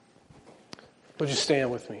Would you stand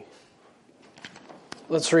with me?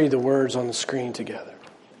 Let's read the words on the screen together.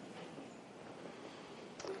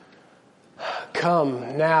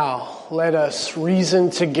 Come now, let us reason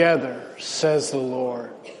together, says the Lord.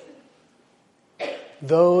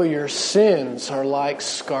 Though your sins are like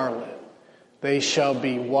scarlet, they shall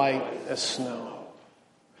be white as snow.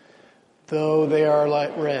 Though they are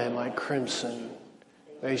like red, like crimson,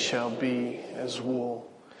 they shall be as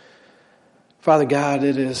wool. Father God,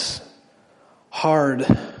 it is hard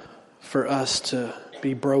for us to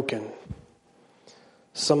be broken.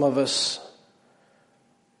 Some of us,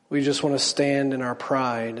 we just want to stand in our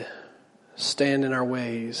pride, stand in our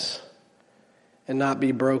ways, and not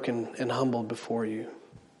be broken and humbled before you.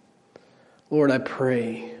 Lord, I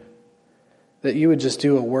pray that you would just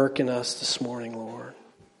do a work in us this morning, Lord.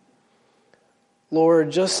 Lord,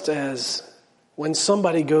 just as when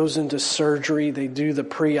somebody goes into surgery, they do the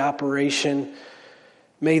pre-operation,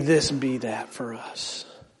 may this be that for us.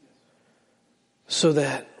 So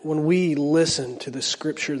that when we listen to the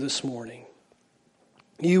scripture this morning,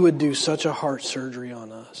 you would do such a heart surgery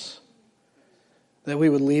on us that we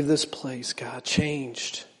would leave this place, God,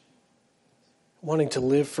 changed, wanting to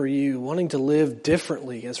live for you, wanting to live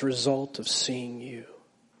differently as a result of seeing you.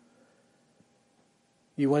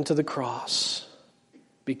 You went to the cross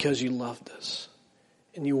because you loved us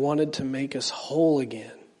and you wanted to make us whole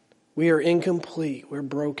again. We are incomplete, we're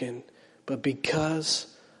broken, but because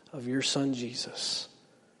of your Son Jesus,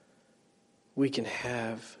 we can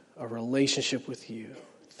have a relationship with you.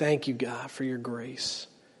 Thank you, God, for your grace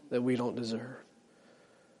that we don't deserve.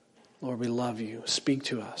 Lord, we love you. Speak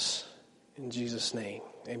to us. In Jesus' name,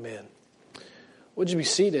 amen. Would you be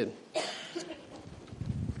seated?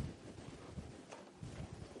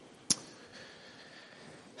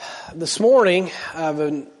 This morning, I've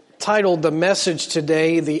entitled the message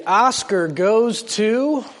today, "The Oscar Goes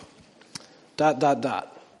to...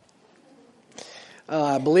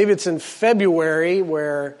 I believe it's in February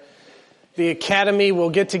where the Academy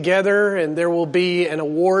will get together and there will be an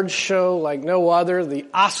awards show like no other, the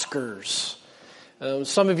Oscars.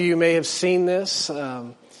 Some of you may have seen this.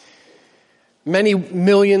 Many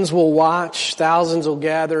millions will watch. Thousands will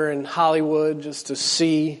gather in Hollywood just to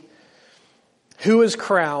see who is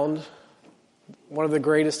crowned one of the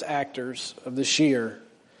greatest actors of this year.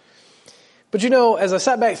 But you know, as I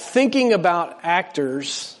sat back thinking about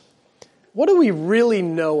actors, what do we really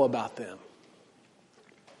know about them?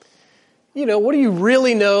 You know, what do you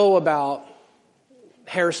really know about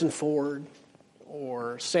Harrison Ford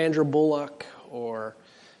or Sandra Bullock or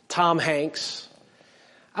Tom Hanks?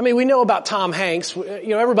 I mean, we know about Tom Hanks. You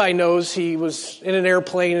know, everybody knows he was in an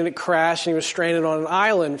airplane and it crashed and he was stranded on an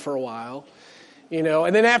island for a while. You know,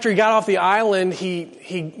 and then after he got off the island,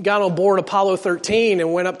 he got on board Apollo 13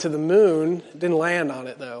 and went up to the moon. Didn't land on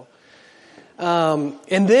it, though.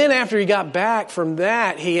 And then after he got back from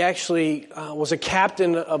that, he actually was a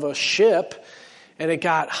captain of a ship, and it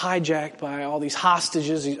got hijacked by all these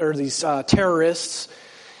hostages, or these terrorists.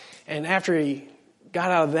 And after he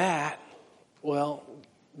got out of that, well,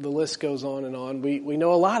 the list goes on and on. We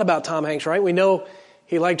know a lot about Tom Hanks, right? We know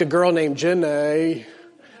he liked a girl named Jenny,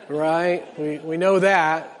 right? We know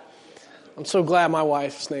that. I'm so glad my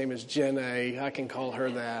wife's name is Jenny. I can call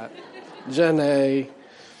her that. Jenny.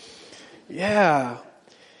 Yeah.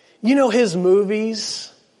 You know, his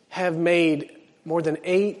movies have made more than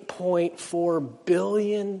 $8.4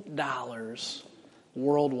 billion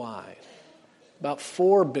worldwide. About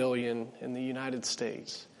 $4 billion in the United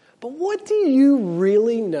States. But what do you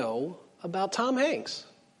really know about Tom Hanks?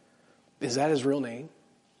 Is that his real name?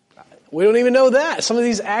 We don't even know that. Some of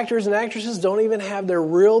these actors and actresses don't even have their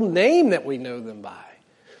real name that we know them by.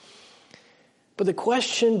 But the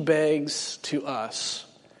question begs to us,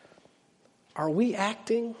 are we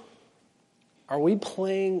acting? Are we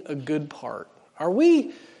playing a good part? Are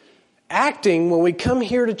we acting when we come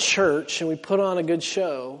here to church and we put on a good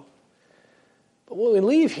show? But when we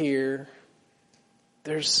leave here,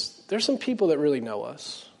 there's some people that really know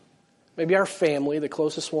us. Maybe our family, the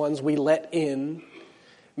closest ones we let in.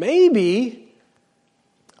 Maybe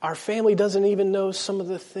our family doesn't even know some of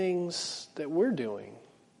the things that we're doing.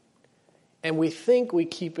 And we think we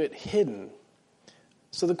keep it hidden.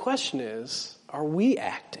 So the question is, are we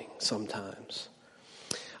acting sometimes?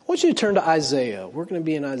 I want you to turn to Isaiah. We're going to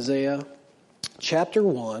be in Isaiah chapter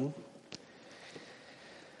 1.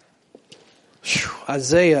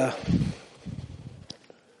 Isaiah,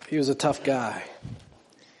 he was a tough guy.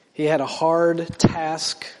 He had a hard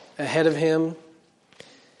task ahead of him.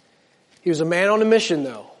 He was a man on a mission,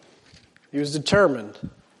 though. He was determined.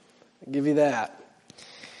 I'll give you that.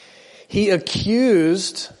 He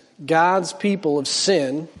accused God's people of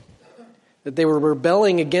sin, that they were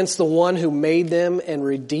rebelling against the one who made them and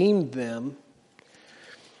redeemed them.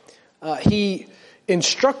 He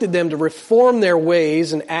instructed them to reform their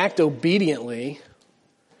ways and act obediently.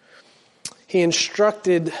 He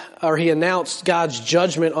announced God's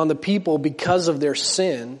judgment on the people because of their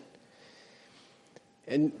sin.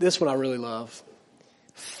 And this one I really love.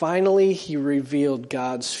 Finally, he revealed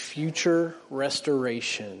God's future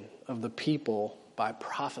restoration of the people by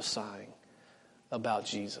prophesying about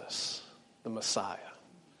Jesus, the Messiah.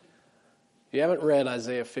 If you haven't read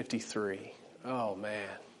Isaiah 53, oh man,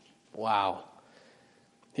 wow.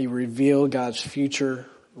 He revealed God's future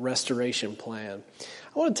restoration plan.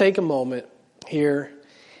 I want to take a moment here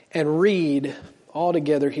and read all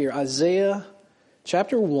together here Isaiah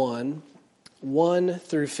chapter 1, 1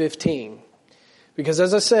 through 15. Because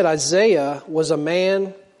as I said, Isaiah was a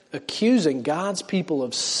man accusing God's people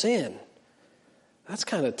of sin. That's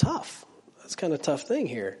kind of tough. That's kind of a tough thing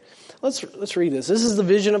here. Let's read this. This is the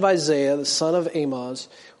vision of Isaiah, the son of Amoz,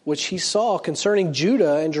 which he saw concerning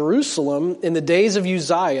Judah and Jerusalem in the days of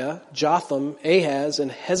Uzziah, Jotham, Ahaz,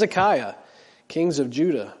 and Hezekiah, kings of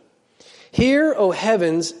Judah. Hear, O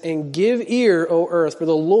heavens, and give ear, O earth, for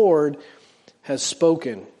the Lord has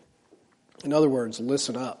spoken. In other words,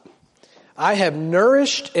 listen up. I have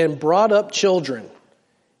nourished and brought up children,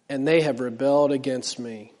 and they have rebelled against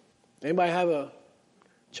me. Anybody have a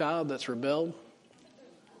child that's rebelled?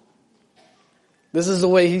 This is the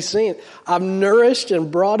way he's seeing it. I've nourished and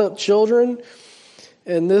brought up children,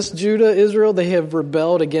 and this Judah, Israel, they have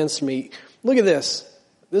rebelled against me. Look at this.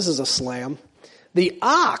 This is a slam. The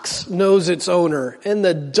ox knows its owner, and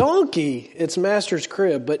the donkey its master's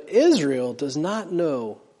crib, but Israel does not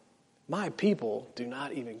know. My people do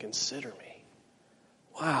not even consider me.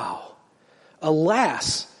 Wow.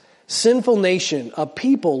 Alas, sinful nation, a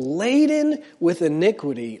people laden with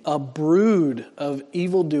iniquity, a brood of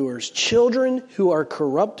evildoers, children who are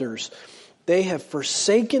corrupters. They have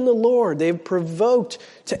forsaken the Lord. They've provoked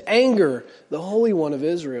to anger the Holy One of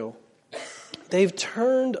Israel. They've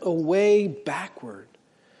turned away backward.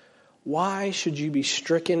 Why should you be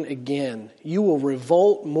stricken again? You will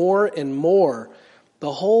revolt more and more.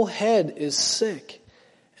 The whole head is sick,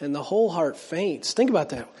 and the whole heart faints. Think about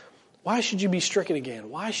that. Why should you be stricken again?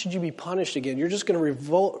 Why should you be punished again? You're just going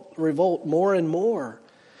to revolt more and more.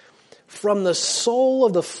 From the sole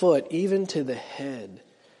of the foot even to the head,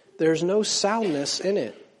 there's no soundness in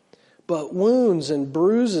it, but wounds and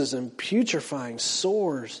bruises and putrefying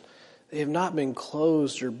sores. They have not been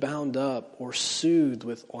closed or bound up or soothed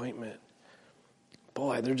with ointment.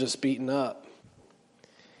 Boy, they're just beaten up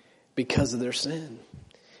because of their sin.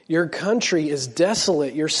 Your country is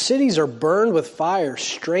desolate. Your cities are burned with fire.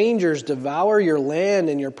 Strangers devour your land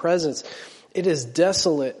in your presence. It is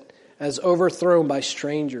desolate as overthrown by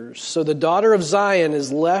strangers. So the daughter of Zion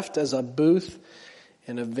is left as a booth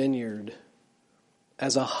in a vineyard,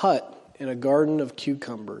 as a hut in a garden of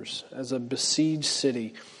cucumbers, as a besieged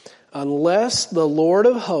city. Unless the Lord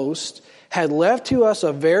of hosts had left to us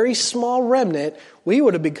a very small remnant, we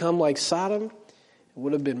would have become like Sodom. It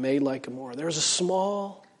would have been made like Gomorrah. There's a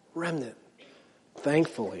small remnant.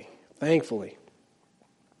 Thankfully.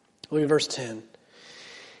 Look at verse 10.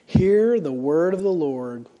 Hear the word of the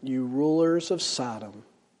Lord, you rulers of Sodom.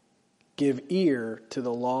 Give ear to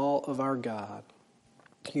the law of our God,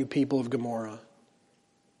 you people of Gomorrah.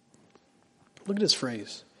 Look at this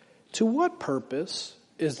phrase. To what purpose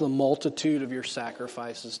is the multitude of your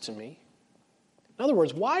sacrifices to me? In other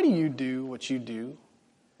words, why do you do what you do?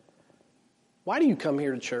 Why do you come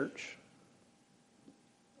here to church?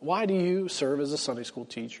 Why do you serve as a Sunday school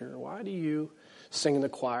teacher? Why do you sing in the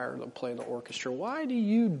choir or play in the orchestra? Why do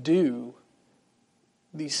you do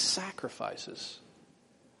these sacrifices?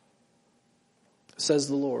 Says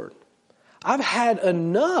the Lord. I've had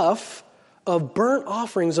enough of burnt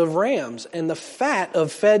offerings of rams and the fat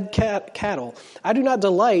of fed cattle. I do not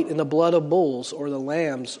delight in the blood of bulls or the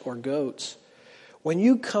lambs or goats. When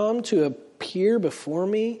you come to appear before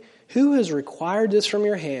me, who has required this from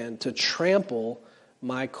your hand to trample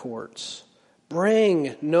my courts?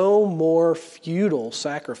 Bring no more futile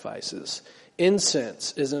sacrifices.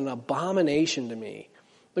 Incense is an abomination to me.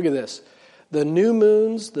 Look at this. The new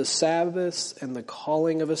moons, the Sabbaths, and the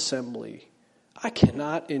calling of assembly. I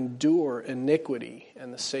cannot endure iniquity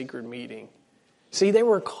and the sacred meeting. See, they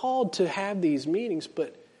were called to have these meetings,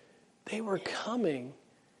 but they were coming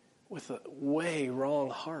with a way wrong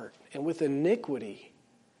heart and with iniquity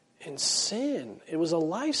and sin. It was a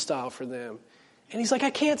lifestyle for them. And he's like, I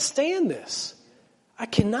can't stand this. I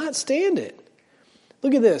cannot stand it.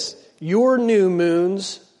 Look at this. Your new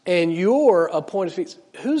moons and your appointed feasts.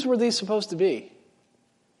 Whose were these supposed to be?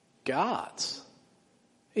 God's.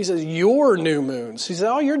 He says, your new moons. He said,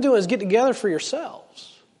 all you're doing is get together for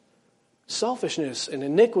yourselves. Selfishness and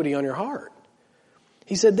iniquity on your heart.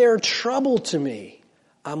 He said, they're a trouble to me.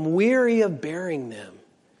 I'm weary of bearing them.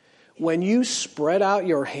 When you spread out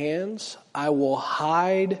your hands, I will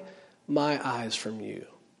hide my eyes from you.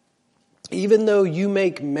 Even though you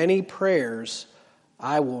make many prayers,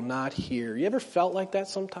 I will not hear. You ever felt like that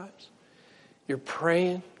sometimes? You're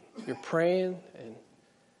praying, and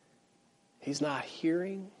He's not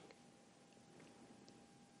hearing?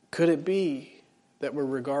 Could it be that we're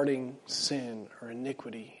regarding sin or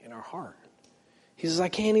iniquity in our heart? He says, I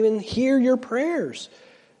can't even hear your prayers.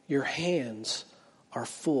 Your hands are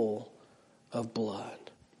full of blood.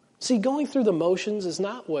 See, going through the motions is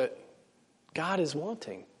not what God is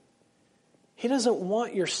wanting. He doesn't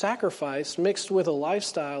want your sacrifice mixed with a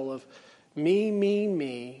lifestyle of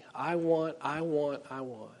me, I want.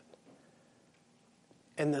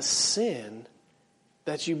 And the sin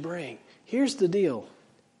that you bring. Here's the deal.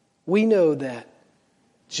 We know that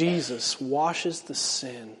Jesus washes the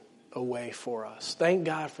sin away for us. Thank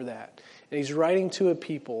God for that. And He's writing to a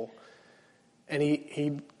people, and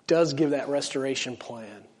He does give that restoration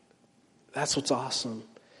plan. That's what's awesome.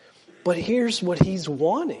 But here's what He's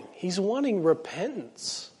wanting. He's wanting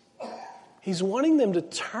repentance. He's wanting them to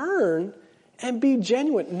turn and be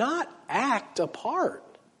genuine, not act a part.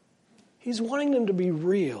 He's wanting them to be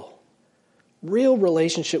real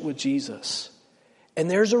relationship with Jesus. And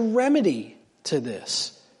there's a remedy to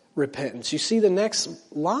this repentance. You see the next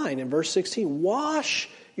line in verse 16. Wash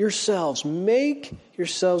yourselves, make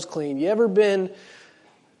yourselves clean. You ever been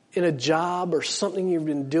in a job or something you've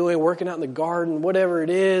been doing, working out in the garden, whatever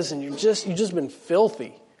it is, and you've just been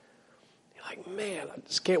filthy? You're like, man, I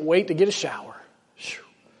just can't wait to get a shower.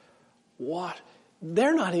 What?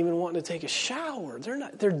 They're not even wanting to take a shower.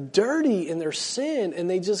 They're dirty in their sin, and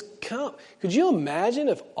they just come. Could you imagine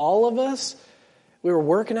if all of us, we were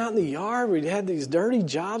working out in the yard, we had these dirty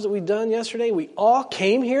jobs that we'd done yesterday, we all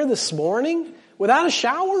came here this morning without a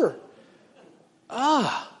shower?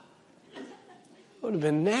 It would have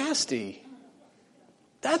been nasty.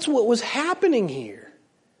 That's what was happening here.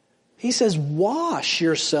 He says, wash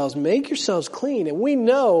yourselves, make yourselves clean. And we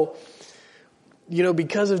know,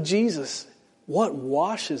 because of Jesus, what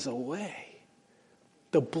washes away?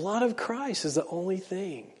 The blood of Christ is the only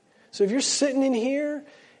thing. So if you're sitting in here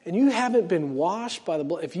and you haven't been washed by the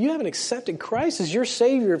blood, if you haven't accepted Christ as your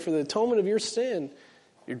Savior for the atonement of your sin,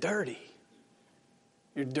 you're dirty.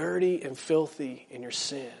 You're dirty and filthy in your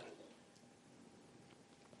sin.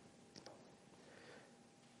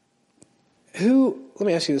 Let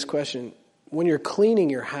me ask you this question. When you're cleaning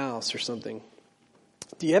your house or something,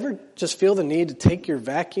 do you ever just feel the need to take your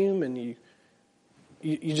vacuum and you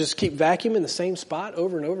just keep vacuuming the same spot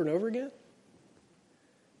over and over and over again?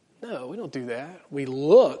 No, we don't do that. We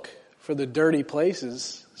look for the dirty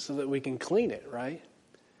places so that we can clean it, right?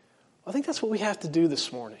 I think that's what we have to do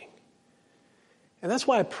this morning. And that's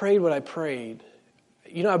why I prayed what I prayed.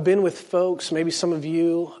 I've been with folks, maybe some of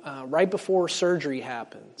you, right before surgery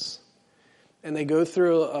happens. And they go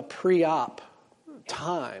through a pre-op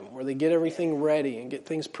time where they get everything ready and get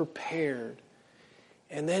things prepared.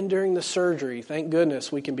 And then during the surgery, thank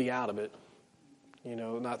goodness we can be out of it.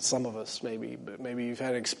 Not some of us maybe, but maybe you've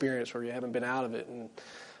had an experience where you haven't been out of it, and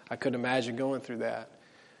I couldn't imagine going through that.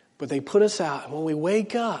 But they put us out, and when we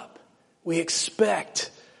wake up, we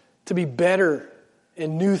expect to be better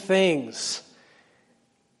in new things.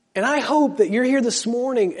 And I hope that you're here this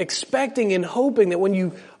morning expecting and hoping that when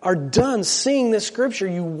you are done seeing this scripture,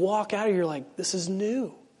 you walk out of here like, this is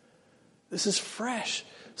new. This is fresh.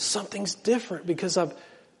 Something's different because I've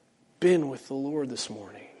been with the Lord this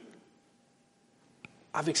morning.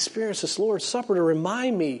 I've experienced this Lord's Supper to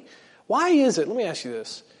remind me. Why is it? Let me ask you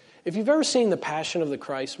this. If you've ever seen the Passion of the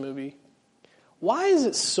Christ movie, why is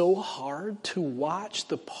it so hard to watch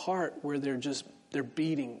the part where they're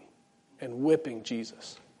beating and whipping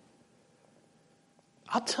Jesus?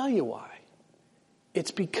 I'll tell you why.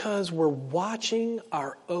 It's because we're watching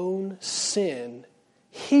our own sin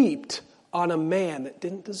heaped on a man that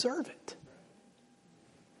didn't deserve it.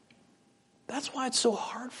 That's why it's so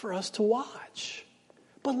hard for us to watch.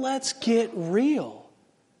 But let's get real.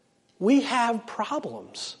 We have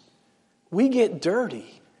problems. We get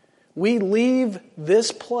dirty. We leave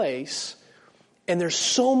this place, and there's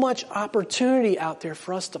so much opportunity out there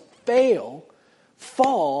for us to fail,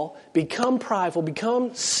 fall, become prideful,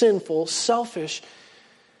 become sinful, selfish.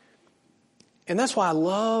 And that's why I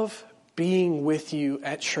love being with you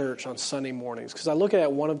at church on Sunday mornings, because I look at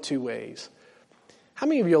it one of two ways. How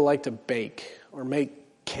many of you like to bake or make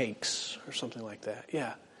cakes or something like that?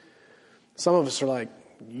 Yeah. Some of us are like,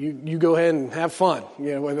 you go ahead and have fun,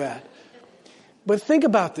 with that. But think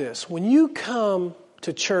about this. When you come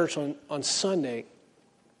to church on Sunday,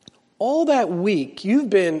 all that week you've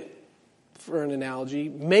been, for an analogy,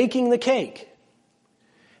 making the cake.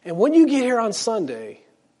 And when you get here on Sunday,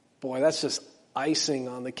 boy, that's just icing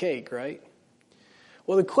on the cake, right?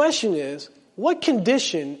 Well, the question is, what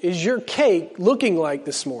condition is your cake looking like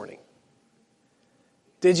this morning?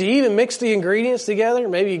 Did you even mix the ingredients together?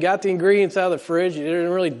 Maybe you got the ingredients out of the fridge. You didn't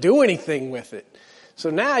really do anything with it. So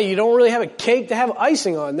now you don't really have a cake to have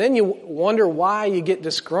icing on. Then you wonder why you get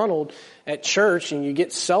disgruntled at church and you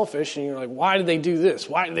get selfish and you're like, why did they do this?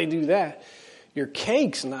 Why did they do that? Your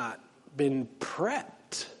cake's not been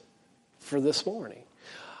prepped for this morning.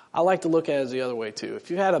 I like to look at it as the other way too. If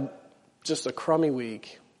you've had just a crummy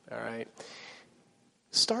week, all right,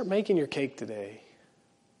 start making your cake today.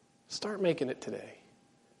 Start making it today.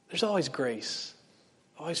 There's always grace,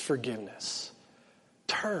 always forgiveness.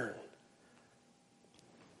 Turn.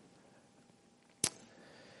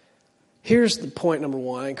 Here's the point number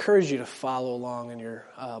one. I encourage you to follow along in your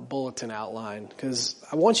bulletin outline because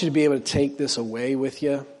I want you to be able to take this away with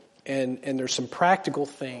you. And there's some practical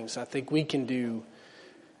things I think we can do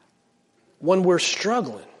when we're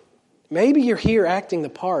struggling. Maybe you're here acting the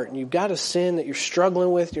part and you've got a sin that you're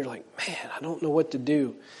struggling with. You're like, man, I don't know what to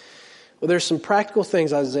do. Well, there's some practical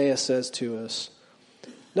things Isaiah says to us.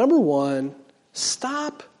 Number one,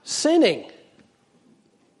 stop sinning.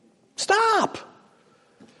 Stop.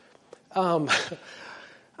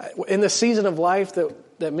 In the season of life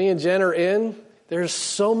that me and Jen are in, there's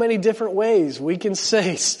so many different ways we can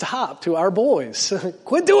say stop to our boys.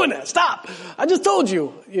 Quit doing that. Stop. I just told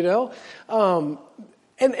you,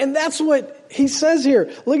 And that's what he says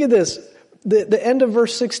here. Look at this. The end of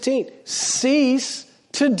verse 16. Cease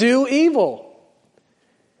to do evil.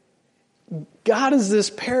 God is this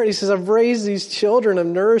parent. He says, I've raised these children, I've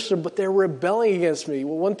nourished them, but they're rebelling against me.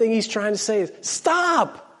 Well, one thing he's trying to say is,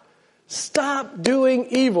 stop. Stop doing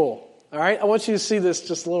evil. All right? I want you to see this,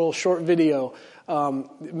 just a little short video.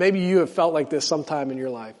 Maybe you have felt like this sometime in your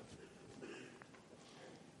life.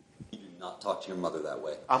 You do not talk to your mother that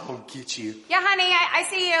way. I'm going to get you. Yeah, honey, I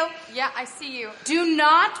see you. Yeah, I see you. Do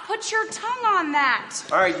not put your tongue on that.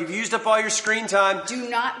 All right, you've used up all your screen time. Do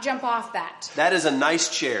not jump off that. That is a nice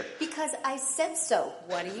chair. Because I said so.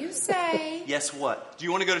 What do you say? Yes, what? Do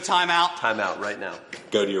you want to go to timeout? Timeout right now.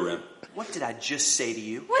 Go to your room. What did I just say to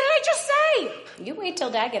you? What did I just say? You wait till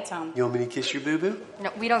Dad gets home. You want me to kiss your boo-boo?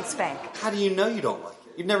 No, we don't spank. How do you know you don't like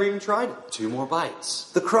it? You've never even tried it. 2 more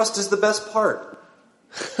bites. The crust is the best part.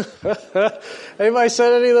 Anybody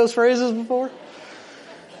said any of those phrases before?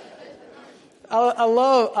 I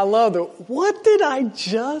love the, what did I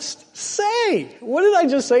just say? What did I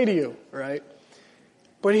just say to you? Right?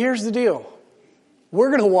 But here's the deal. We're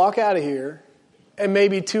going to walk out of here and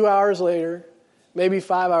maybe 2 hours later, maybe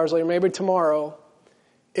 5 hours later, maybe tomorrow,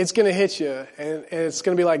 it's going to hit you and it's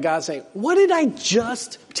going to be like God saying, what did I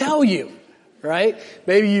just tell you? Right?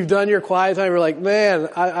 Maybe you've done your quiet time. You're like, man,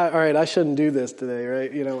 all right, I shouldn't do this today,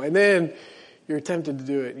 right? And then you're tempted to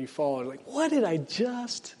do it and you fall. And like, what did I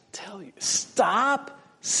just tell you? Stop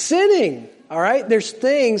sinning. All right? There's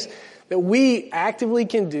things that we actively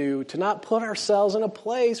can do to not put ourselves in a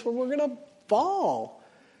place where we're going to fall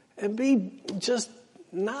and be just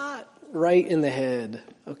not right in the head.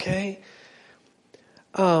 Okay?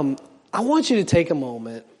 I want you to take a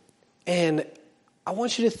moment and I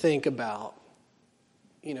want you to think about,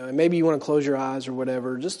 and maybe you want to close your eyes or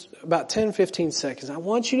whatever, just about 10, 15 seconds. I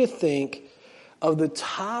want you to think of the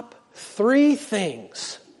top 3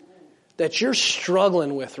 things that you're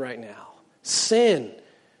struggling with right now. Sin,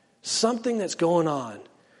 something that's going on.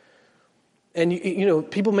 And,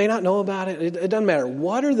 people may not know about it. It doesn't matter.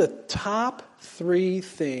 What are the top 3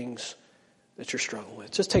 things that you're struggling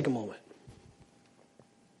with? Just take a moment.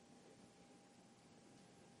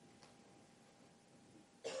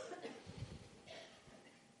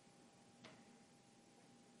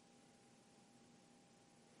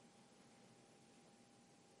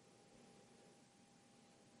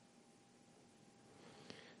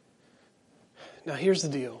 Now, here's the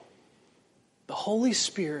deal. The Holy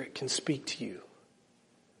Spirit can speak to you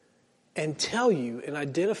and tell you and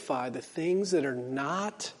identify the things that are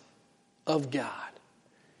not of God.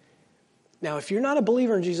 Now, if you're not a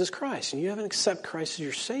believer in Jesus Christ and you haven't accepted Christ as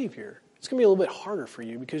your Savior, it's going to be a little bit harder for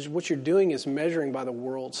you because what you're doing is measuring by the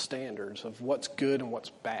world's standards of what's good and what's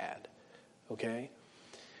bad. Okay?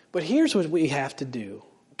 But here's what we have to do.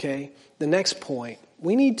 Okay? The next point.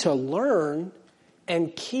 We need to learn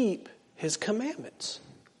and keep His commandments.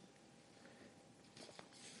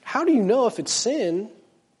 How do you know if it's sin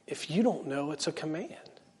if you don't know it's a command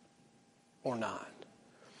or not?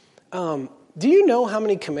 Do you know how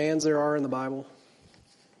many commands there are in the Bible?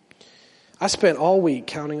 I spent all week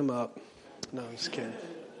counting them up. No, I'm just kidding.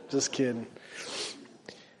 Just kidding.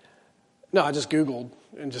 No, I just Googled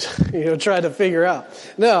and just, tried to figure out.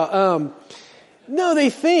 No, they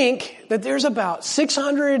think that there's about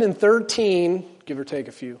 613, give or take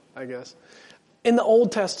a few, I guess, in the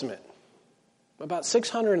Old Testament. About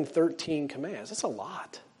 613 commands. That's a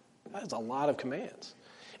lot. That's a lot of commands.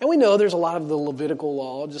 And we know there's a lot of the Levitical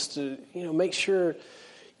law just to, make sure,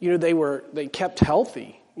 they kept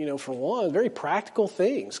healthy, for one, very practical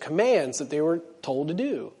things, commands that they were told to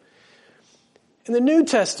do. In the New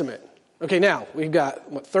Testament, okay, now we've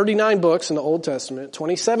got 39 books in the Old Testament,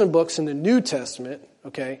 27 books in the New Testament,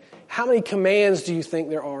 okay? How many commands do you think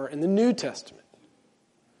there are in the New Testament?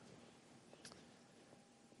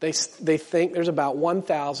 They think there's about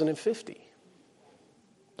 1,050.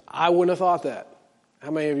 I wouldn't have thought that. How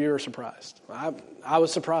many of you are surprised? I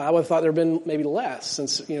was surprised. I would have thought there had been maybe less,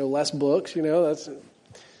 since, less books,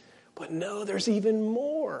 But no, there's even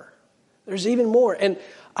more. There's even more. And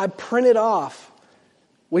I printed off,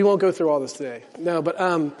 we won't go through all this today. No, but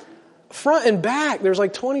front and back, there's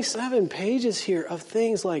like 27 pages here of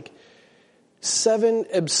things like 7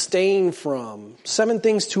 abstain from, 7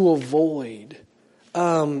 things to avoid,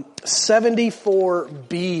 74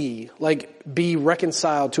 be, like be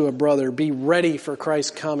reconciled to a brother, be ready for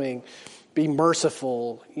Christ's coming, be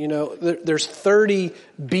merciful. There's 30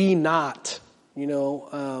 be not, be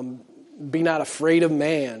not afraid of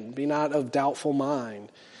man, be not of doubtful mind.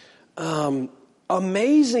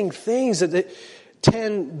 Amazing things that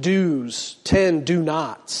 10 do's, 10 do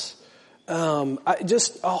nots.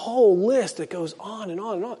 Just a whole list that goes on and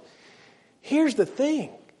on and on. Here's the thing.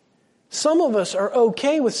 Some of us are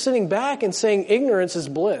okay with sitting back and saying ignorance is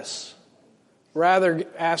bliss. Rather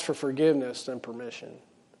ask for forgiveness than permission.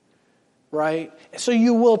 Right? So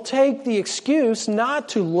you will take the excuse not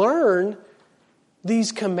to learn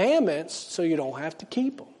these commandments so you don't have to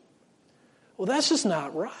keep them. Well, that's just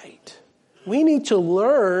not right. We need to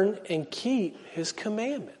learn and keep His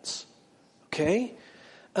commandments. Okay?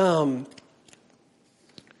 The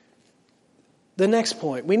next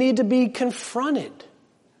point, we need to be confronted.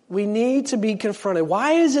 We need to be confronted.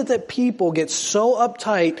 Why is it that people get so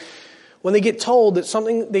uptight when they get told that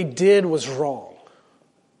something they did was wrong?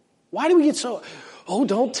 Why do we get so,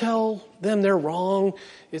 don't tell them they're wrong.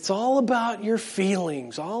 It's all about your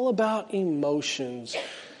feelings, all about emotions.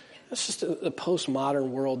 That's just the postmodern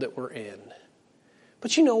world that we're in.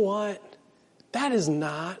 But you know what? That is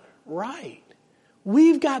not right.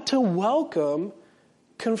 We've got to welcome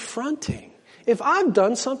confronting. If I've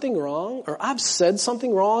done something wrong or I've said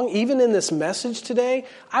something wrong, even in this message today,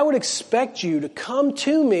 I would expect you to come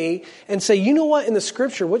to me and say, you know what, in the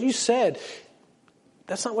scripture, what you said,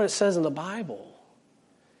 that's not what it says in the Bible.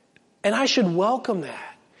 And I should welcome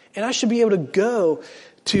that. And I should be able to go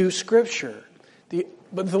to scripture.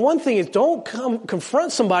 But the one thing is, don't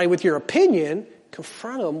confront somebody with your opinion,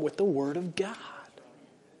 confront them with the Word of God.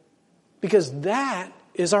 Because that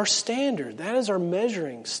is our standard. That is our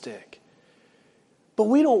measuring stick. But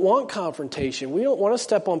we don't want confrontation. We don't want to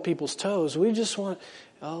step on people's toes. We just want,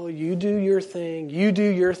 you do your thing. You do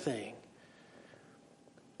your thing.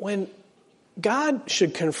 When God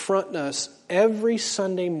should confront us every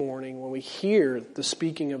Sunday morning when we hear the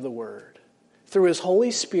speaking of the Word through His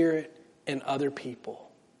Holy Spirit and other people.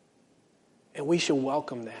 And we should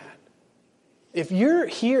welcome that. If you're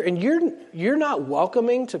here and you're not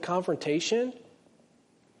welcoming to confrontation,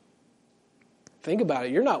 think about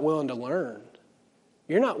it. You're not willing to learn.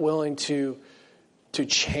 You're not willing to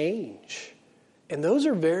change. And those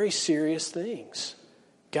are very serious things.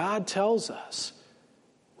 God tells us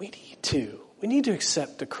we need to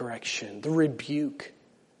accept the correction, the rebuke.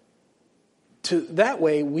 That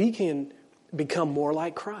way we can become more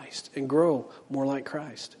like Christ and grow more like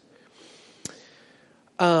Christ.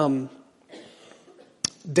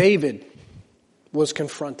 David was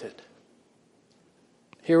confronted.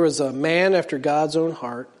 Here was a man after God's own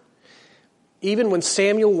heart. Even when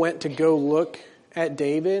Samuel went to go look at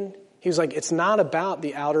David, he was like, it's not about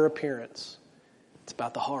the outer appearance. It's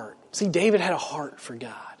about the heart. See, David had a heart for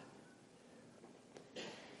God.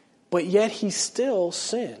 But yet he still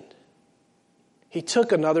sinned. He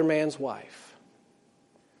took another man's wife.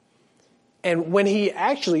 And when he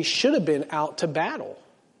actually should have been out to battle.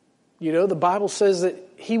 The Bible says that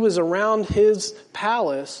he was around his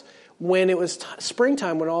palace when it was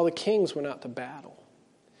springtime, when all the kings went out to battle.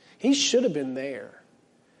 He should have been there,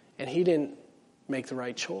 and he didn't make the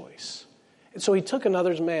right choice. And so he took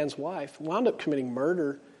another man's wife, wound up committing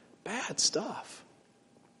murder, bad stuff.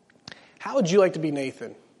 How would you like to be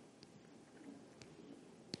Nathan?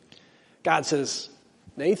 God says,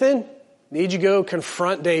 Nathan, need you go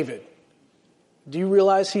confront David. Do you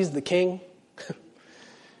realize he's the king?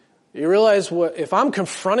 You realize if I'm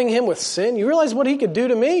confronting him with sin, you realize what he could do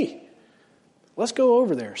to me? Let's go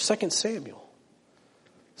over there. 2 Samuel.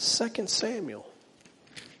 2 Samuel.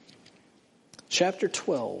 Chapter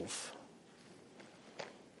 12.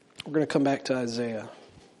 We're going to come back to Isaiah.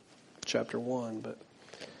 Chapter 1. But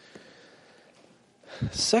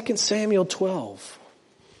 2 Samuel 12.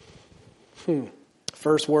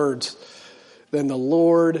 First words. Then the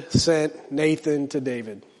Lord sent Nathan to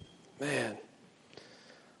David. Man.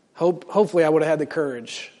 Hopefully I would have had the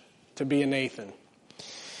courage to be a Nathan.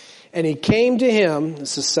 And he came to him,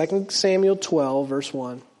 this is 2 Samuel 12, verse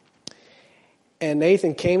 1. And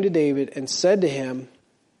Nathan came to David and said to him,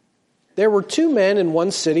 there were 2 men in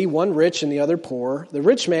one city, one rich and the other poor. The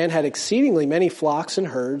rich man had exceedingly many flocks and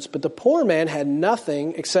herds, but the poor man had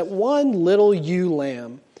nothing except one little ewe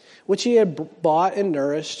lamb, which he had bought and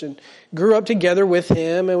nourished and grew up together with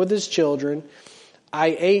him and with his children.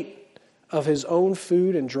 I ate of his own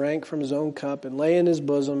food and drank from his own cup and lay in his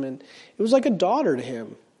bosom, and it was like a daughter to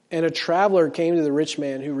him. And a traveler came to the rich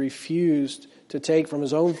man who refused to take from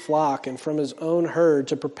his own flock and from his own herd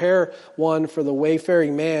to prepare one for the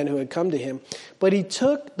wayfaring man who had come to him. But he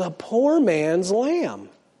took the poor man's lamb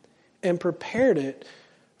and prepared it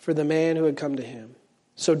for the man who had come to him.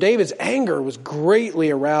 So David's anger was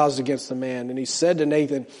greatly aroused against the man, and he said to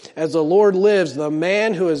Nathan, as the Lord lives, the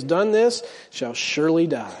man who has done this shall surely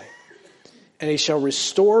die. And he shall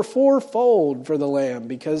restore 4-fold for the lamb,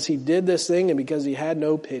 because he did this thing and because he had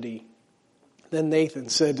no pity. Then Nathan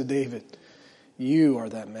said to David, you are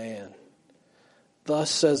that man.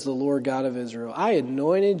 Thus says the Lord God of Israel, I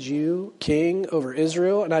anointed you king over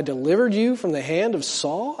Israel, and I delivered you from the hand of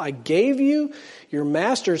Saul. I gave you your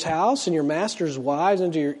master's house and your master's wives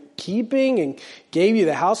into your keeping, and gave you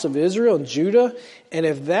the house of Israel and Judah. And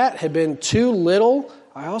if that had been too little,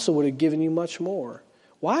 I also would have given you much more.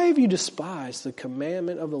 Why have you despised the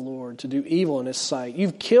commandment of the Lord to do evil in his sight?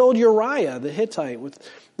 You've killed Uriah the Hittite with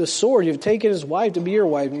the sword. You've taken his wife to be your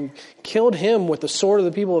wife, and killed him with the sword of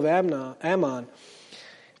the people of Ammon.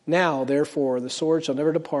 Now, therefore, the sword shall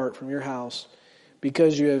never depart from your house,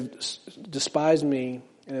 because you have despised me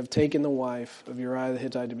and have taken the wife of Uriah the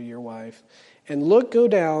Hittite to be your wife. And go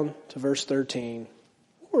down to verse 13.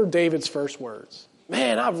 What were David's first words?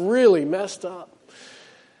 Man, I've really messed up.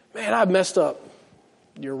 Man, I've messed up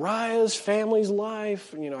Uriah's family's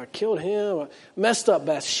life. I killed him. I messed up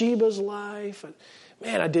Bathsheba's life.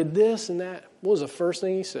 Man, I did this and that. What was the first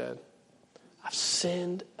thing he said? I've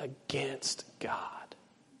sinned against God.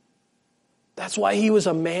 That's why he was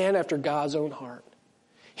a man after God's own heart.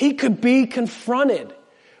 He could be confronted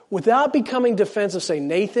without becoming defensive, say,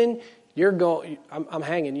 Nathan, I'm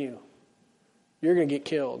hanging you. You're going to get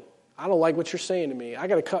killed. I don't like what you're saying to me. I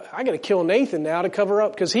got to kill Nathan now to cover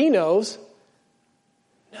up, because he knows.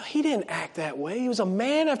 No, he didn't act that way. He was a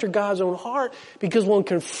man after God's own heart, because when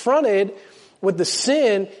confronted with the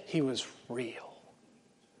sin, he was real.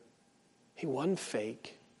 He wasn't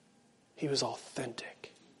fake. He was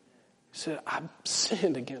authentic. He said, I've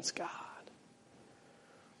sinned against God.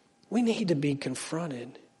 We need to be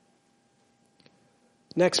confronted.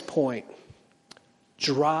 Next point.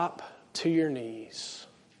 Drop to your knees.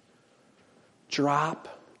 Drop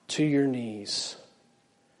to your knees.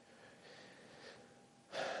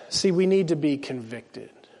 See, we need to be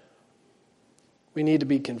convicted. We need to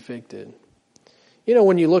be convicted.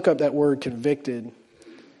 When you look up that word convicted,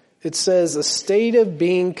 it says a state of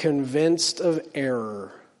being convinced of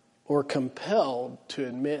error or compelled to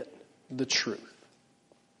admit the truth.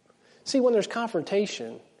 See, when there's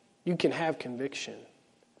confrontation, you can have conviction.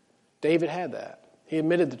 David had that. He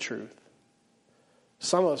admitted the truth.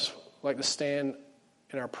 Some of us like to stand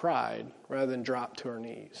in our pride rather than drop to our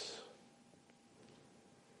knees.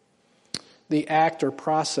 The act or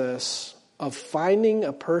process of finding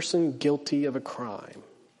a person guilty of a crime,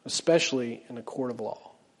 especially in a court of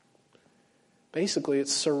law. Basically,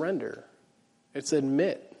 it's surrender. It's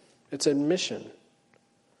admission.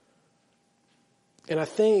 And I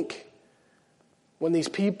think when these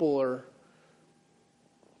people are,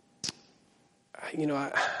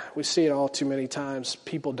 we see it all too many times,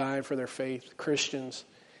 people dying for their faith, Christians.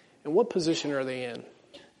 And what position are they in?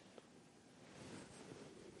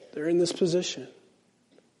 They're in this position.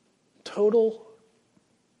 Total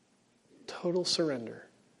surrender.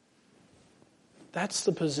 That's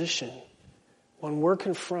the position when we're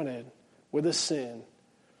confronted with a sin,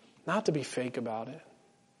 not to be fake about it.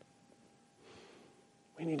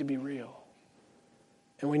 We need to be real.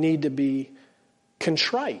 And we need to be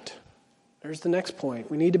contrite. There's the next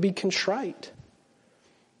point. We need to be contrite.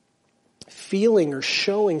 feeling or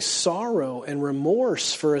showing sorrow and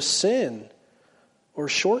remorse for a sin or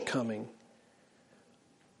shortcoming.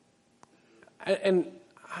 And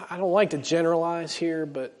I don't like to generalize here,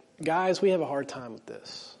 but guys, we have a hard time with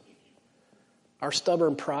this. Our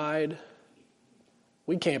stubborn pride,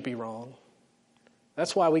 we can't be wrong.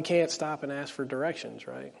 That's why we can't stop and ask for directions,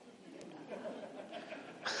 right?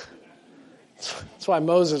 That's why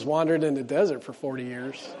Moses wandered in the desert for 40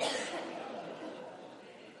 years.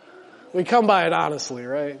 We come by it honestly,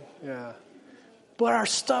 right? Yeah. But our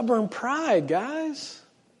stubborn pride, guys.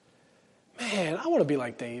 Man, I want to be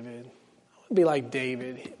like David. I want to be like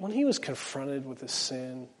David. When he was confronted with his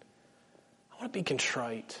sin, I want to be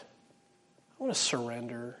contrite. I want to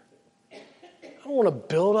surrender. I don't want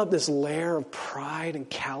to build up this layer of pride and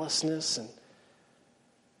callousness.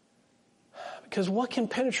 Because what can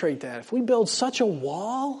penetrate that? If we build such a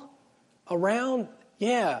wall around,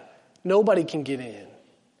 nobody can get in.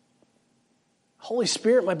 Holy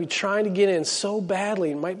Spirit might be trying to get in so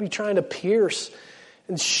badly and might be trying to pierce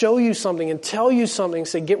and show you something and tell you something,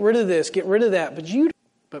 say, get rid of this, get rid of that.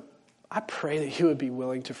 But I pray that you would be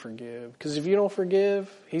willing to forgive. Because if you don't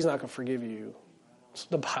forgive, he's not going to forgive you. That's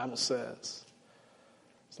what the Bible says.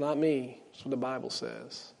 It's not me. It's what the Bible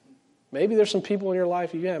says. Maybe there's some people in your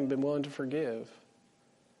life you haven't been willing to forgive.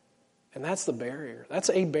 And that's the barrier. That's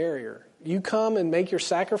a barrier. You come and make your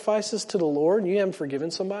sacrifices to the Lord and you haven't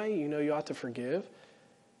forgiven somebody you know you ought to forgive.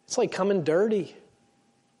 It's like coming dirty.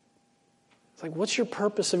 It's like, what's your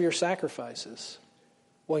purpose of your sacrifices?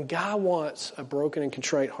 When God wants a broken and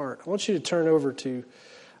contrite heart. I want you to turn over to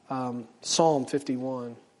Psalm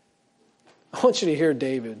 51. I want you to hear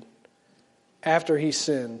David. After he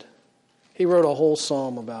sinned, he wrote a whole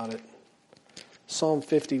psalm about it. Psalm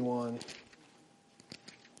 51.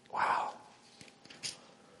 Wow.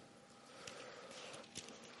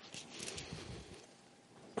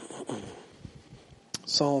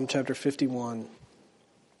 Psalm chapter 51.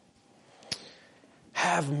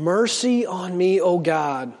 Have mercy on me, O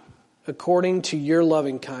God, according to your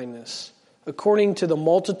loving kindness, according to the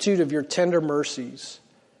multitude of your tender mercies.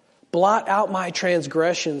 Blot out my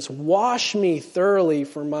transgressions. Wash me thoroughly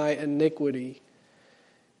from my iniquity.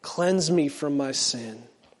 Cleanse me from my sin.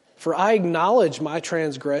 For I acknowledge my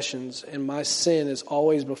transgressions, and my sin is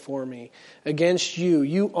always before me. Against you,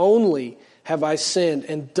 you only have I sinned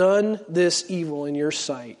and done this evil in your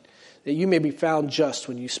sight, that you may be found just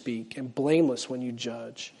when you speak and blameless when you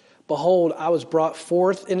judge. Behold, I was brought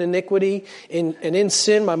forth in iniquity, and in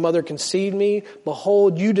sin my mother conceived me.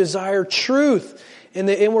 Behold, you desire truth in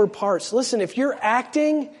the inward parts. Listen, if you're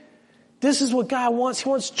acting, this is what God wants. He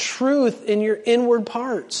wants truth in your inward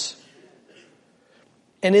parts.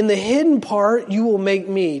 And in the hidden part, you will make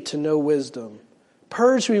me to know wisdom.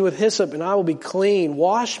 Purge me with hyssop, and I will be clean.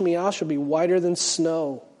 Wash me, I shall be whiter than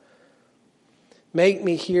snow. Make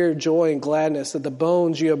me hear joy and gladness, that the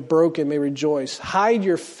bones you have broken may rejoice. Hide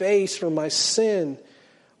your face from my sin.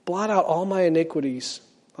 Blot out all my iniquities.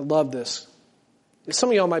 I love this. Some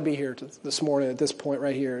of y'all might be here this morning at this point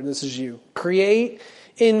right here, and this is you. Create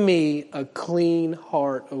in me a clean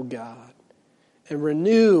heart, O God, and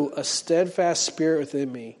renew a steadfast spirit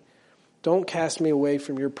within me. Don't cast me away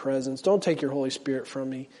from your presence. Don't take your Holy Spirit from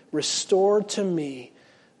me. Restore to me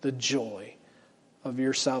the joy of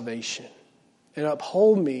your salvation, and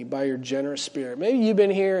uphold me by your generous spirit. Maybe you've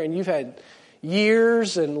been here and you've had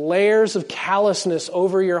years and layers of callousness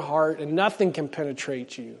over your heart, and nothing can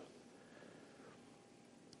penetrate you.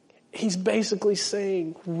 He's basically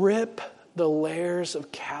saying, rip the layers of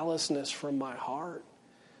callousness from my heart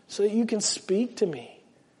so that you can speak to me,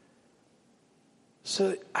 so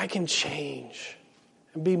that I can change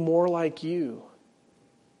and be more like you.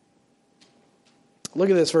 Look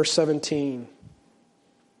at this, verse 17.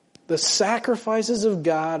 The sacrifices of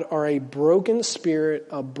God are a broken spirit,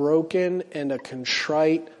 a broken and a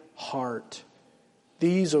contrite heart.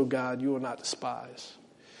 These, O God, you will not despise.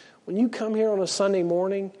 When you come here on a Sunday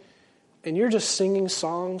morning and you're just singing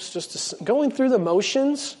songs, going through the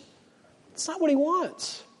motions, that's not what he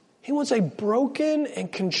wants. He wants a broken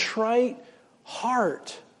and contrite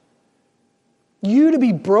heart. You to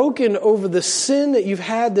be broken over the sin that you've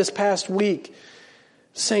had this past week,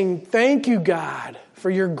 saying, thank you, God,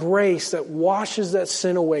 for your grace that washes that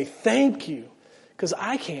sin away. Thank you, because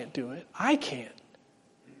I can't do it. I can't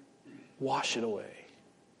wash it away.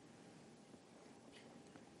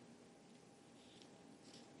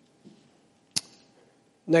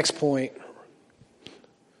 Next point,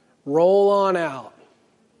 roll on out.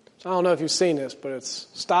 I don't know if you've seen this, but it's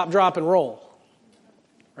stop, drop, and roll.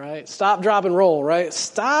 Right? Stop, drop, and roll, right?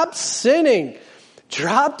 Stop sinning.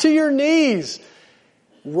 Drop to your knees.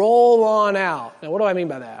 Roll on out. Now, what do I mean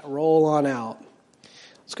by that? Roll on out.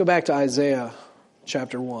 Let's go back to Isaiah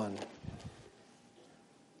chapter 1.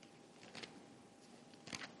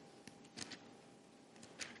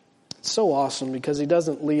 It's so awesome because he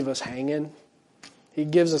doesn't leave us hanging. He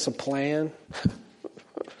gives us a plan. This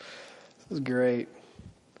is great.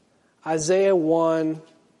 Isaiah 1,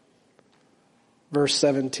 verse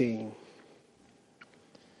 17.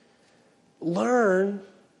 Learn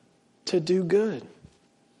to do good.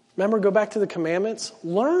 Remember, go back to the commandments.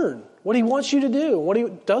 Learn what he wants you to do, what he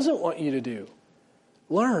doesn't want you to do.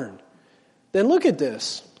 Learn. Then look at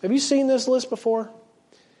this. Have you seen this list before?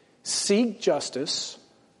 Seek justice,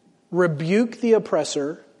 rebuke the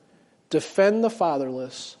oppressor, defend the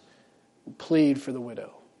fatherless, plead for the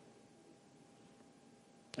widow.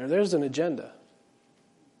 Now, there's an agenda.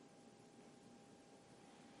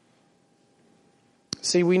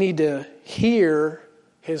 See, we need to hear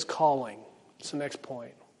his calling. That's the next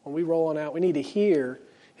point. When we roll on out, we need to hear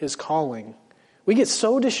his calling. We get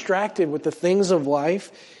so distracted with the things of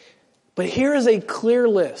life, but here is a clear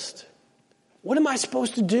list. What am I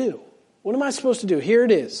supposed to do? What am I supposed to do? Here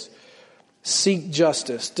it is. Seek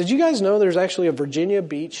justice. Did you guys know there's actually a Virginia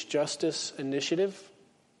Beach Justice Initiative?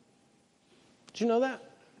 Did you know that?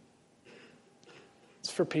 It's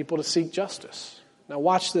for people to seek justice. Now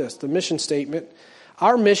watch this, the mission statement.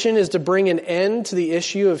 Our mission is to bring an end to the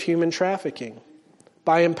issue of human trafficking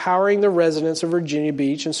by empowering the residents of Virginia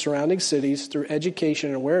Beach and surrounding cities through education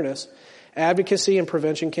and awareness, advocacy and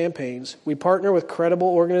prevention campaigns. We partner with credible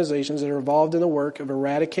organizations that are involved in the work of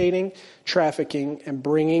eradicating trafficking and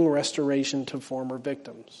bringing restoration to former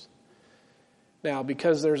victims. Now,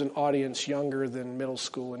 because there's an audience younger than middle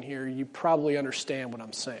school in here, you probably understand what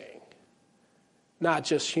I'm saying. Not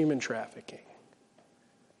just human trafficking,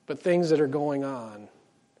 but things that are going on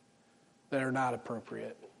that are not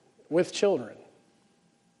appropriate with children.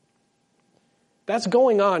 That's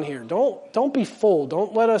going on here. Don't be fooled.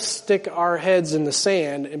 Don't let us stick our heads in the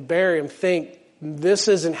sand and bury and think this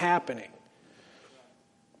isn't happening.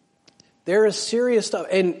 There is serious stuff.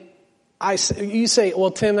 And you say,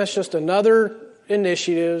 well, Tim, that's just another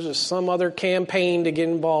initiative, or some other campaign to get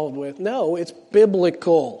involved with. No, it's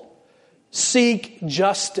biblical. Seek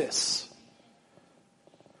justice.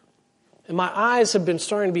 And my eyes have been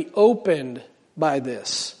starting to be opened by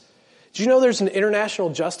this. Do you know there's an international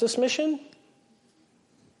justice mission?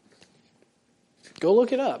 Go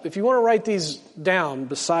look it up. If you want to write these down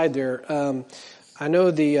beside there, I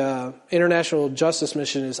know the International Justice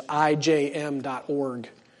Mission is IJM.org.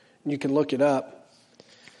 You can look it up.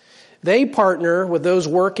 They partner with those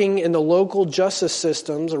working in the local justice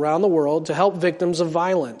systems around the world to help victims of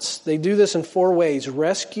violence. They do this in 4 ways: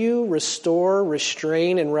 rescue, restore,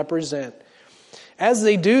 restrain, and represent. As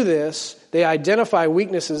they do this, they identify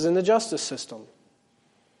weaknesses in the justice system.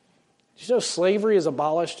 Did you know slavery is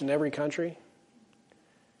abolished in every country?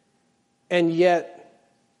 And yet,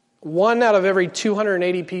 1 out of every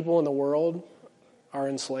 280 people in the world are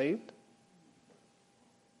enslaved.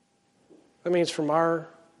 That means from our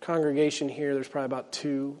congregation here, there's probably about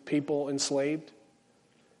 2 people enslaved,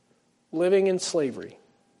 living in slavery.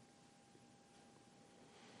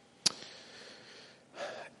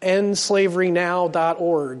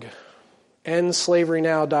 EndSlaveryNow.org.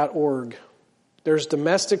 EndSlaveryNow.org. There's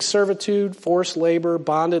domestic servitude, forced labor,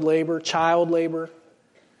 bonded labor, child labor.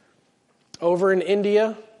 Over in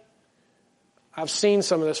India, I've seen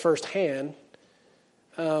some of this firsthand.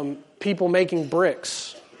 People making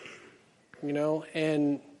bricks,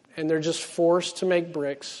 and they're just forced to make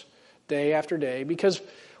bricks day after day. Because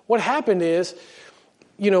what happened is,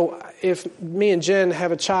 if me and Jen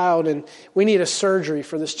have a child and we need a surgery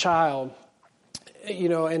for this child,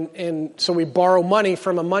 and so we borrow money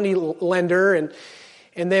from a money lender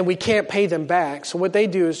and then we can't pay them back. So what they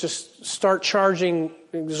do is just start charging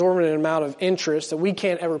an exorbitant amount of interest that we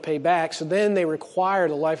can't ever pay back. So then they require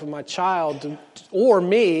the life of my child or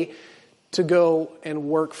me to go and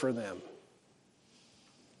work for them.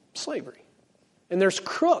 Slavery. And there's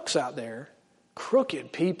crooks out there,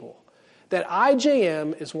 crooked people, that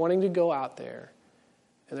IJM is wanting to go out there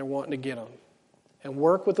and they're wanting to get them and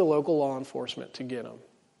work with the local law enforcement to get them.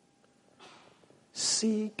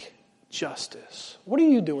 Seek justice. What are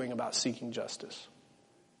you doing about seeking justice?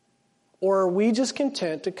 Or are we just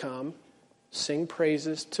content to come, sing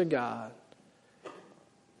praises to God,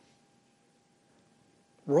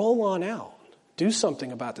 roll on out, do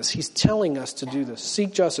something about this? He's telling us to do this.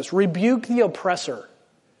 Seek justice. Rebuke the oppressor.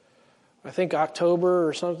 I think October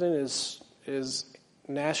or something is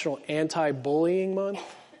National Anti-Bullying Month.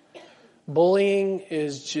 Bullying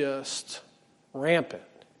is just rampant.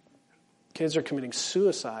 Kids are committing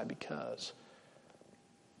suicide because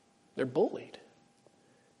They're bullied.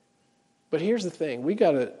 But here's the thing. We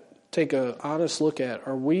got to take an honest look at,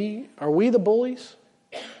 are we the bullies?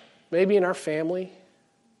 Maybe in our family?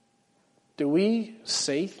 Do we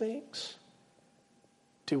say things?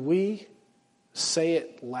 Do we say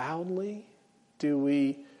it loudly?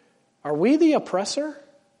 Are we the oppressor?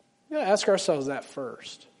 We got to ask ourselves that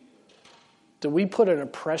first. Do we put an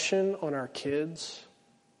oppression on our kids?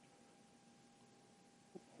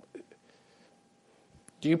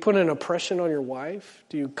 Do you put an oppression on your wife?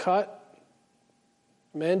 Do you cut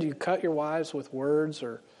your wives with words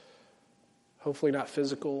or hopefully not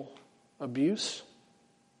physical abuse?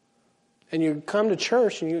 And you come to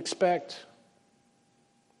church and you expect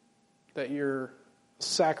that your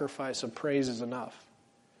sacrifice of praise is enough.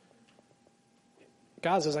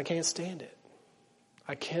 God says, I can't stand it.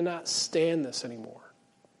 I cannot stand this anymore.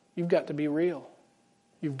 You've got to be real.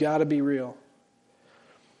 You've got to be real.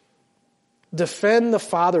 Defend the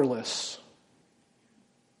fatherless.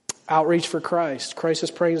 Outreach for Christ,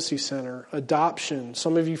 Crisis Pregnancy Center, adoption.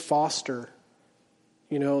 Some of you foster.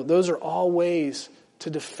 Those are all ways to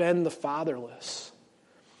defend the fatherless.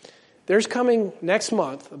 There's coming next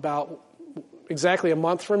month, about exactly a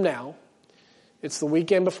month from now. It's the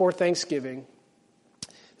weekend before Thanksgiving.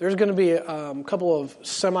 There's going to be a couple of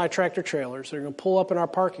semi-tractor trailers that are going to pull up in our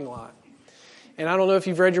parking lot. And I don't know if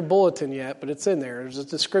you've read your bulletin yet, but it's in there. There's a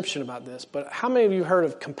description about this. But how many of you heard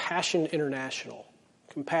of Compassion International?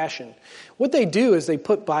 Compassion. What they do is they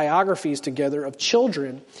put biographies together of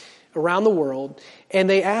children around the world, and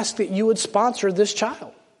they ask that you would sponsor this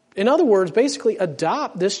child. In other words, basically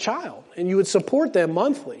adopt this child, and you would support them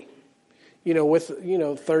monthly, with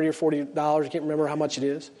 $30 or $40. I can't remember how much it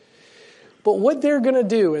is. But what they're going to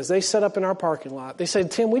do is they set up in our parking lot. They said,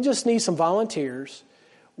 Tim, we just need some volunteers.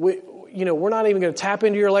 We're not even going to tap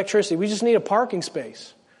into your electricity. We just need a parking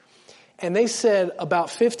space. And they said about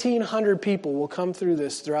 1,500 people will come through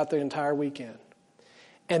this throughout the entire weekend.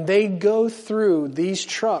 And they go through these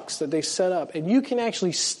trucks that they set up. And you can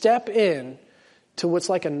actually step in to what's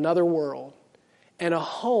like another world and a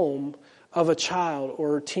home of a child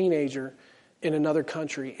or a teenager in another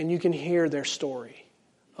country. And you can hear their story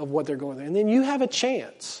of what they're going through. And then you have a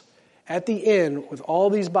chance at the end with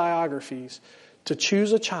all these biographies to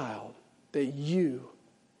choose a child that you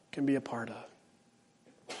can be a part of.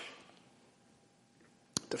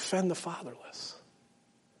 Defend the fatherless.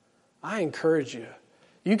 I encourage you.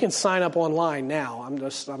 You can sign up online now.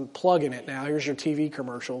 I'm plugging it now. Here's your TV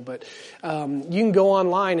commercial. But you can go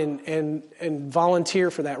online and volunteer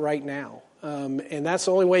for that right now. And that's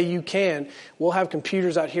the only way you can. We'll have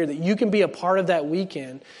computers out here that you can be a part of that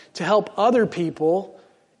weekend to help other people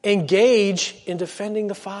engage in defending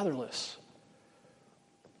the fatherless.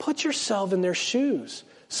 Put yourself in their shoes.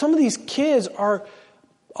 Some of these kids are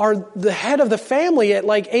the head of the family at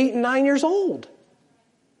like 8 and 9 years old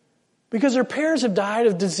because their parents have died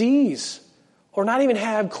of disease or not even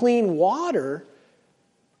have clean water,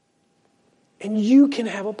 and you can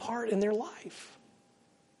have a part in their life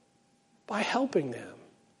by helping them.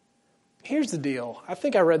 Here's the deal. I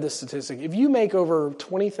think I read this statistic. If you make over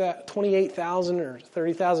 $28,000 or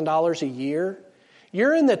 $30,000 a year,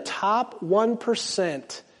 you're in the top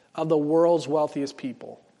 1% of the world's wealthiest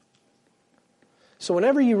people. So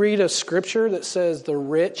whenever you read a scripture that says the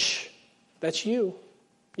rich, that's you.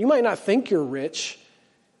 You might not think you're rich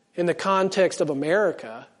in the context of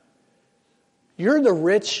America. You're the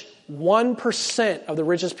rich 1% of the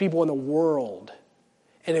richest people in the world.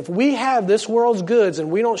 And if we have this world's goods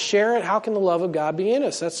and we don't share it, how can the love of God be in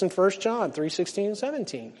us? That's in 1 John 3:16 and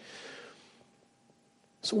 17.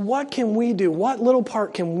 So what can we do? What little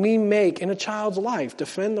part can we make in a child's life?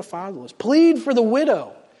 Defend the fatherless. Plead for the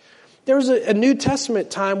widow. There was a New Testament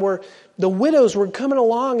time where the widows were coming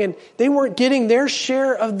along and they weren't getting their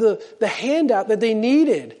share of the handout that they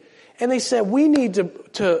needed. And they said, we need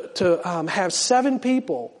to have 7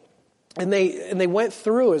 people. And they went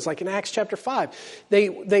through, it's like in Acts chapter 5.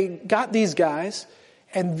 They got these guys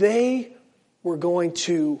and they were going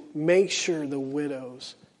to make sure the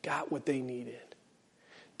widows got what they needed.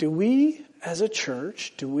 Do we as a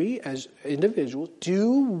church, do we as individuals,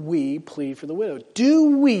 do we plead for the widow?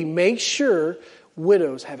 Do we make sure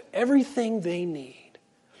widows have everything they need?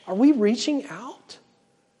 Are we reaching out?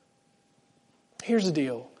 Here's the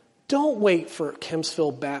deal. Don't wait for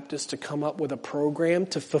Kempsville Baptist to come up with a program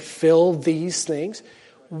to fulfill these things.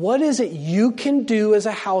 What is it you can do as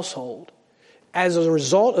a household as a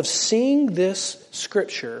result of seeing this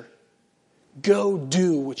scripture? Go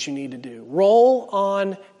do what you need to do. Roll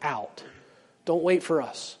on out. Don't wait for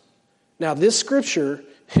us. Now, this scripture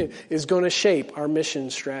is going to shape our mission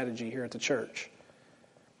strategy here at the church.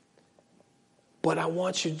 But I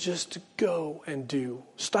want you just to go and do.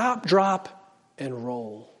 Stop, drop, and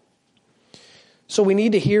roll. So we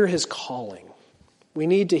need to hear his calling. We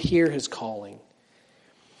need to hear his calling.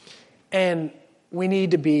 And we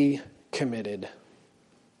need to be committed.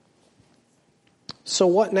 So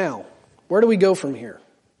what now? Where do we go from here?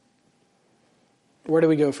 Where do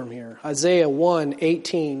we go from here? Isaiah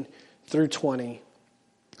 1:18 through 20.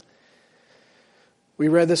 We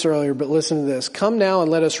read this earlier, but listen to this. Come now and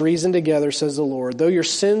let us reason together, says the Lord. Though your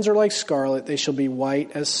sins are like scarlet, they shall be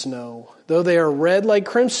white as snow. Though they are red like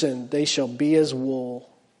crimson, they shall be as wool.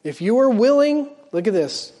 If you are willing, look at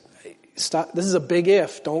this. Stop. This is a big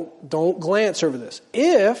if. Don't glance over this.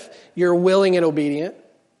 If you're willing and obedient,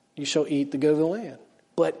 you shall eat the good of the land.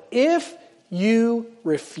 But if you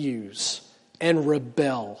refuse and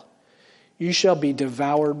rebel, you shall be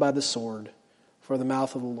devoured by the sword, for the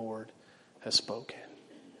mouth of the Lord has spoken.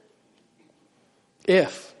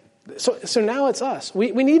 If. So now it's us.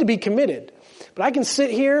 We need to be committed. But I can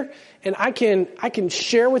sit here and I can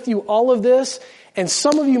share with you all of this, and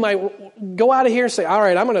some of you might go out of here and say, all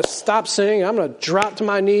right, I'm going to stop singing, I'm going to drop to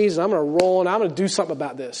my knees, and I'm going to roll, and I'm going to do something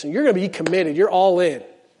about this. And you're going to be committed. You're all in.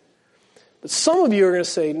 But some of you are going to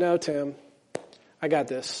say, no, Tim, I got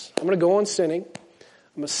this. I'm going to go on sinning.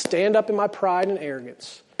 I'm going to stand up in my pride and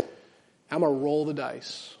arrogance. I'm going to roll the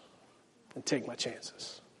dice and take my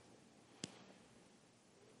chances.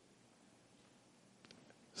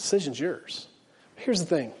 The decision's yours. Here's the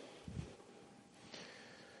thing.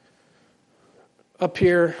 Up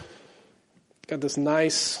here, got this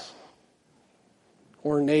nice,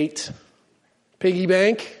 ornate piggy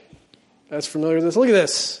bank. That's familiar with this. Look at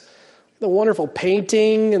this. The wonderful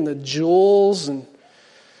painting and the jewels and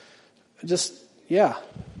just, yeah,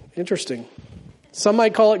 interesting. Some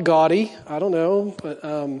might call it gaudy. I don't know, but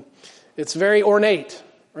it's very ornate,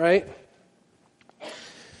 right?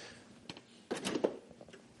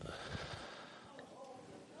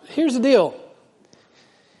 Here's the deal.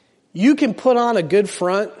 You can put on a good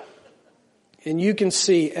front and you can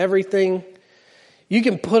see everything. You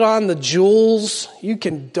can put on the jewels. You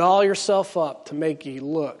can doll yourself up to make you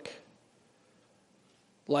look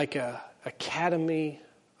like a Academy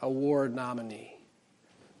Award nominee.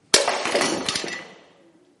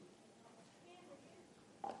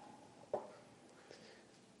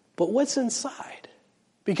 But what's inside?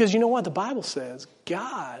 Because you know what the Bible says?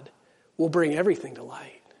 God will bring everything to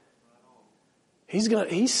light.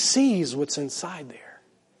 He sees what's inside there.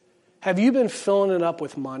 Have you been filling it up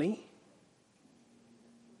with money?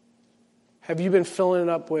 Have you been filling it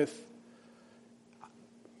up with,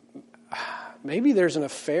 maybe there's an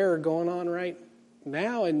affair going on right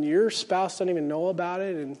now and your spouse doesn't even know about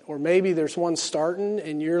it, or maybe there's one starting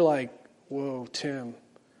and you're like, whoa, Tim,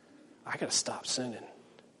 I got to stop sinning.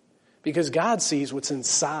 Because God sees what's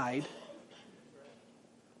inside.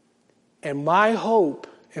 And my hope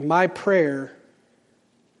and my prayer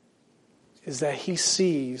is that he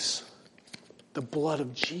sees the blood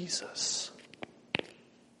of Jesus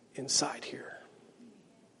inside here.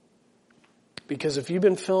 Because if you've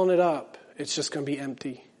been filling it up, it's just going to be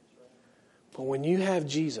empty. But when you have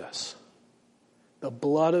Jesus, the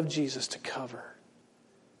blood of Jesus to cover,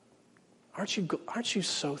 aren't you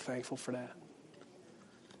so thankful for that?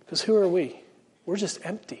 Because who are we? We're just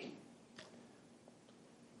empty.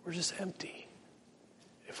 We're just empty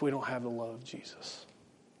if we don't have the love of Jesus.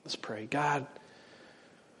 Let's pray. God,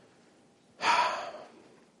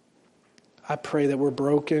 I pray that we're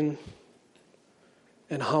broken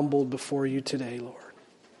and humbled before you today, Lord.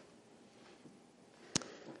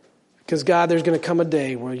 Because, God, there's going to come a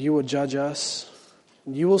day where you will judge us.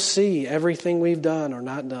 And you will see everything we've done or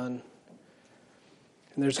not done.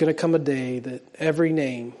 And there's going to come a day that every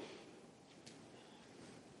name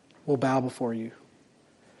will bow before you.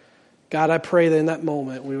 God, I pray that in that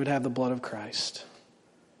moment we would have the blood of Christ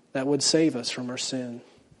that would save us from our sin.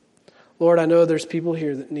 Lord, I know there's people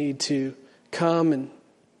here that need to come and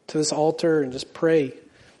to this altar and just pray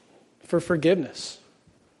for forgiveness,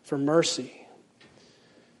 for mercy.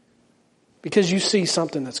 Because you see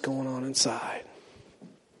something that's going on inside.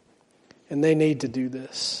 And they need to do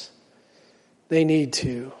this. They need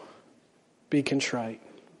to be contrite,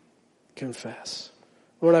 confess.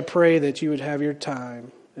 Lord, I pray that you would have your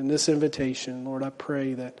time in this invitation. Lord, I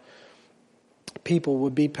pray that people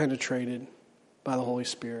would be penetrated by the Holy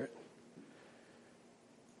Spirit.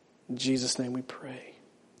 In Jesus' name we pray.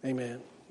 Amen.